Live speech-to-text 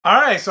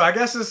Alright, so I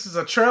guess this is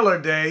a trailer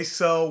day.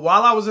 So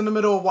while I was in the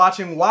middle of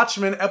watching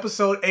Watchmen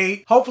episode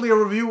 8, hopefully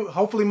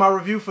my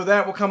review for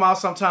that will come out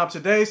sometime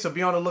today, so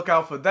be on the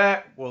lookout for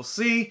that. We'll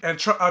see.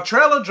 And a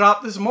trailer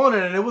dropped this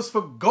morning and it was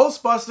for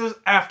Ghostbusters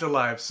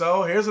Afterlife.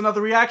 So here's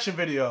another reaction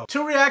video.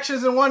 2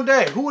 reactions in one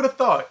day. Who would have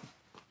thought?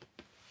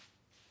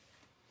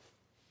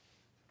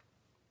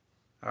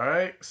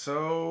 Alright,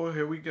 so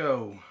here we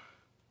go.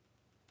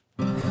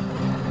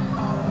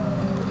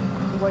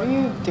 What are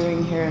you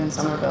doing here in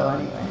Somerville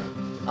anyway?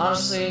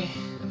 Honestly,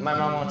 my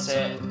mom won't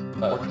say it,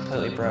 but we're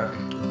completely broke.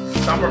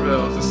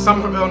 Somerville. Is this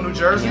Somerville, New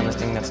Jersey? The only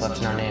thing that's left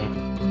in our name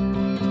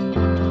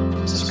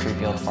is this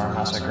creepy old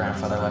farmhouse our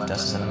grandfather left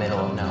us in the middle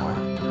of nowhere.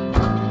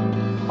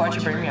 Why'd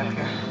you bring me up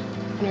here?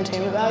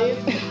 Entertainment value?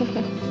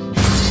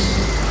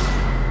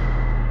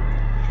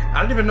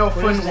 I didn't even know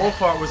Finn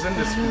Wolfhard was in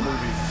this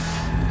movie.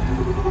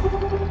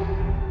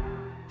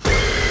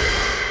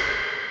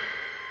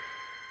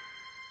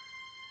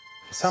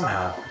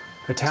 Somehow,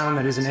 a town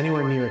that isn't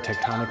anywhere near a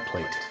tectonic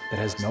plate, that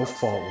has no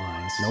fault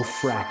lines, no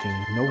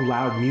fracking, no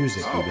loud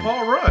music even,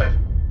 Paul Rudd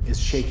is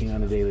shaking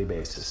on a daily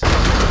basis. Under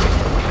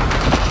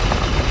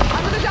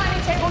the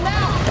dining table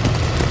now!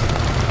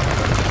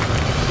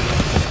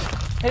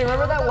 Hey,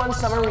 remember that one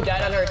summer we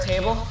died under a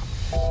table?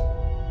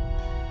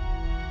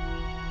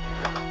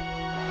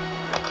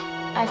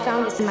 I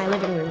found this in my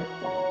living room.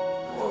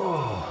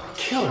 Whoa,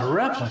 killer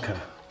replica.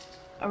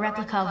 A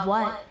replica of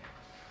what?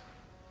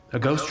 A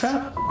ghost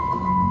trap?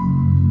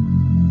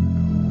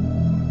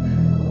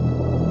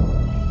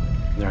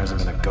 There hasn't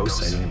been a ghost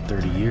sighting in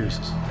 30 years.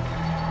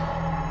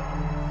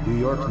 New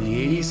York in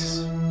the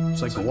 80s,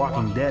 it's like The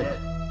Walking Dead.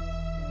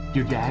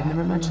 Your dad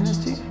never mentioned this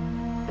to you?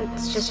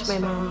 It's just my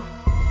mom.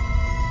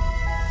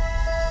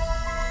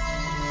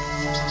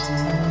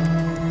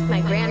 My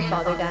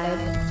grandfather died.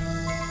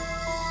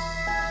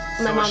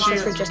 My mom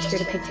says we're just here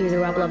to pick through the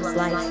rubble of his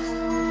life.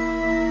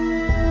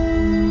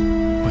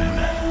 Wait a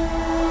minute.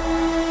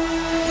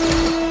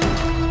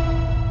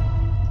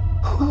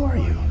 Who are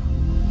you?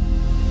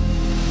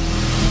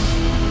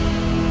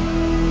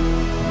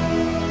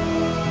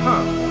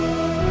 Huh.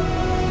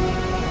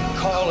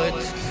 Call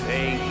it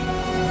fate.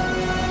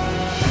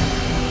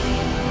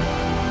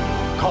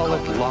 Call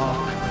it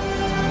luck.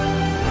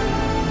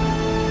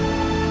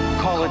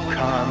 Call it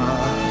karma.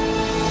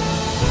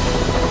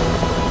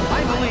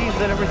 I believe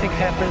that everything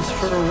happens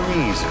for a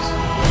reason.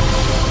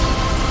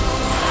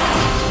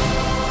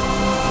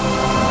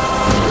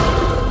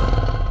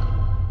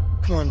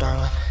 Come on,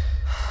 darling.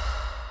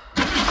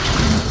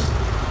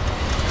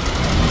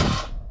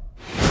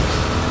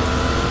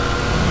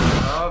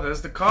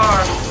 There's the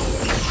car.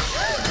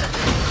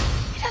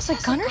 It has a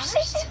gunner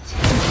seat?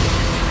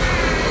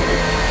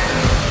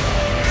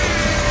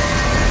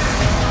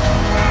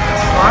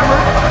 Slimer?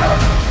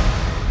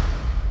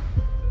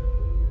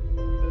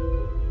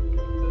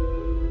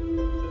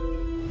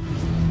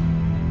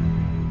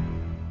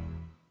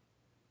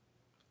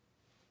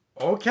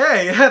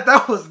 Okay,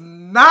 that was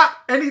not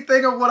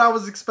anything of what I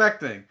was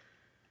expecting.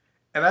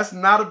 And that's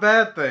not a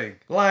bad thing.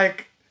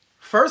 Like,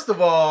 first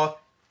of all,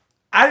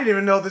 I didn't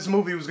even know this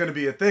movie was going to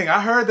be a thing.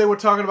 I heard they were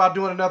talking about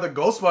doing another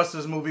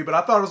Ghostbusters movie, but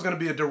I thought it was going to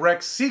be a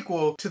direct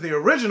sequel to the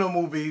original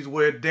movies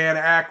with Dan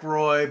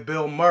Aykroyd,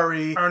 Bill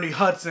Murray, Ernie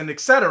Hudson,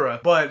 etc.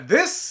 But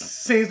this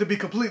seems to be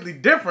completely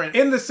different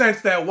in the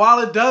sense that while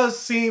it does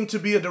seem to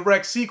be a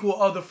direct sequel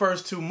of the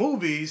first 2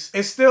 movies,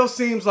 it still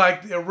seems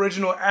like the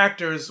original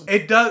actors,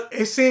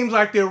 it seems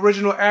like the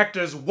original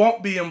actors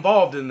won't be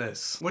involved in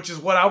this, which is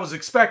what I was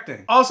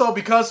expecting. Also,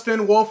 because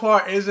Finn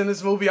Wolfhard is in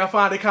this movie, I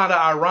find it kind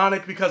of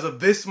ironic because of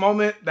this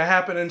moment that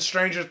happened in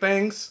Stranger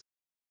Things.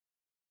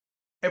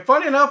 And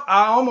funny enough,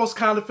 I almost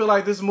kind of feel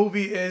like this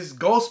movie is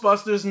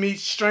Ghostbusters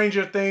meets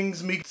Stranger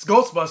Things meets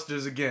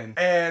Ghostbusters again.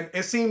 And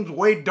it seems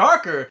way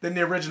darker than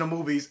the original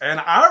movies. And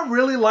I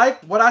really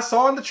liked what I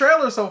saw in the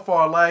trailer so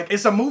far. Like,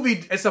 it's a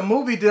movie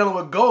dealing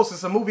with ghosts.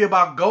 It's a movie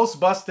about ghost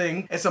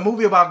busting. It's a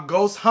movie about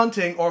ghost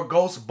hunting or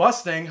ghost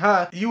busting,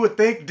 huh? You would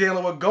think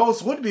dealing with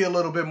ghosts would be a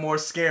little bit more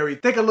scary.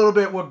 Think a little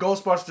bit with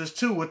Ghostbusters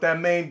 2 with that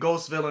main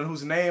ghost villain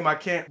whose name I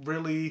can't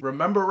really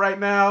remember right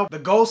now. The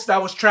ghost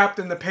that was trapped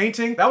in the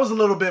painting, that was a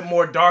little bit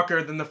more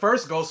darker than the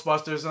first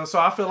Ghostbusters, and so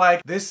I feel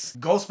like this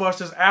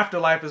Ghostbusters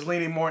Afterlife is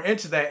leaning more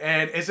into that.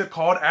 And is it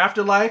called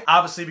Afterlife?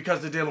 Obviously because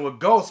they're dealing with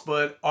ghosts,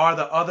 but are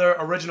the other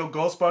original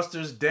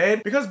Ghostbusters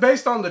dead? Because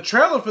based on the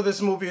trailer for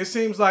this movie, it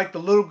seems like the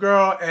little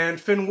girl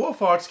and Finn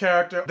Wolfhard's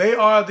character, they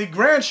are the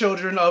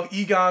grandchildren of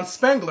Egon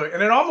Spengler,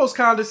 and it almost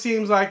kind of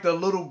seems like the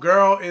little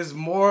girl is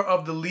more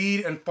of the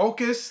lead and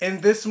focus in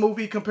this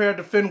movie compared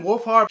to Finn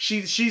Wolfhard.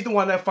 She's the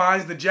one that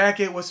finds the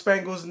jacket with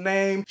Spengler's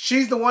name.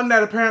 She's the one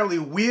that apparently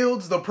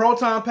wields the proton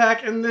proton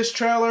pack in this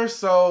trailer.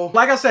 So,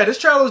 like I said, this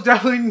trailer was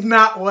definitely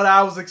not what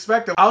I was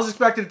expecting. I was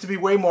expecting it to be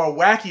way more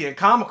wacky and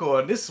comical,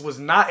 and this was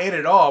not it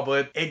at all,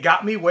 but it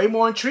got me way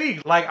more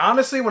intrigued. Like,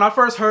 honestly, when I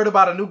first heard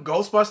about a new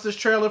Ghostbusters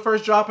trailer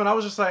first dropping, I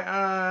was just like,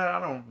 I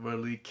don't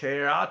really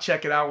care. I'll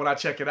check it out when I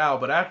check it out.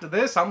 But after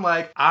this, I'm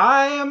like,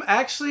 I am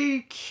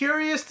actually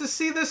curious to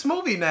see this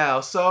movie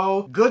now.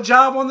 So, good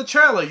job on the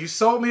trailer. You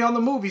sold me on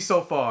the movie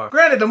so far.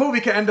 Granted, the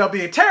movie could end up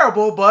being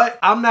terrible, but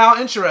I'm now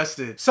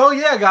interested. So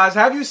yeah, guys,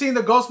 have you seen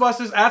the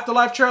Ghostbusters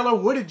Afterlife trailer?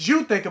 What did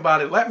you think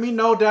about it? Let me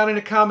know down in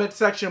the comment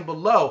section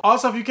below.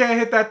 Also, if you can,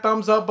 hit that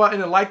thumbs up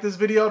button and like this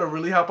video to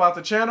really help out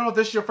the channel. If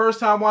this is your first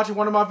time watching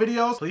one of my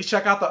videos, please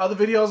check out the other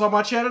videos on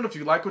my channel. If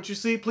you like what you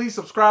see, please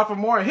subscribe for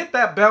more and hit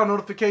that bell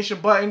notification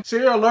button so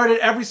you're alerted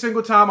every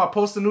single time I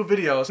post a new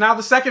video. Now,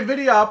 the second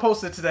video I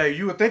posted today,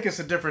 you would think it's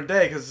a different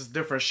day because it's a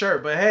different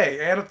shirt, but hey,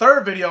 and a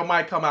third video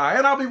might come out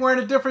and I'll be wearing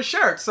a different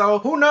shirt, so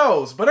who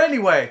knows? But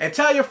anyway, and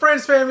tell your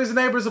friends, families, and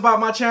neighbors about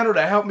my channel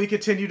to help me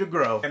continue to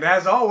grow. And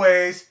as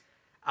always,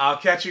 I'll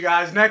catch you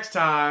guys next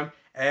time,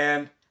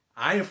 and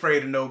I ain't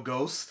afraid of no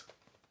ghost.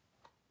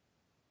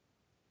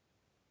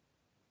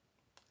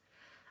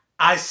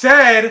 I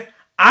said,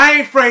 I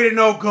ain't afraid of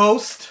no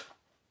ghost.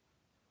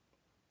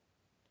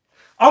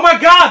 Oh my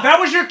God, that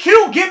was your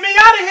cue. Get me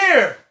out of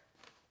here.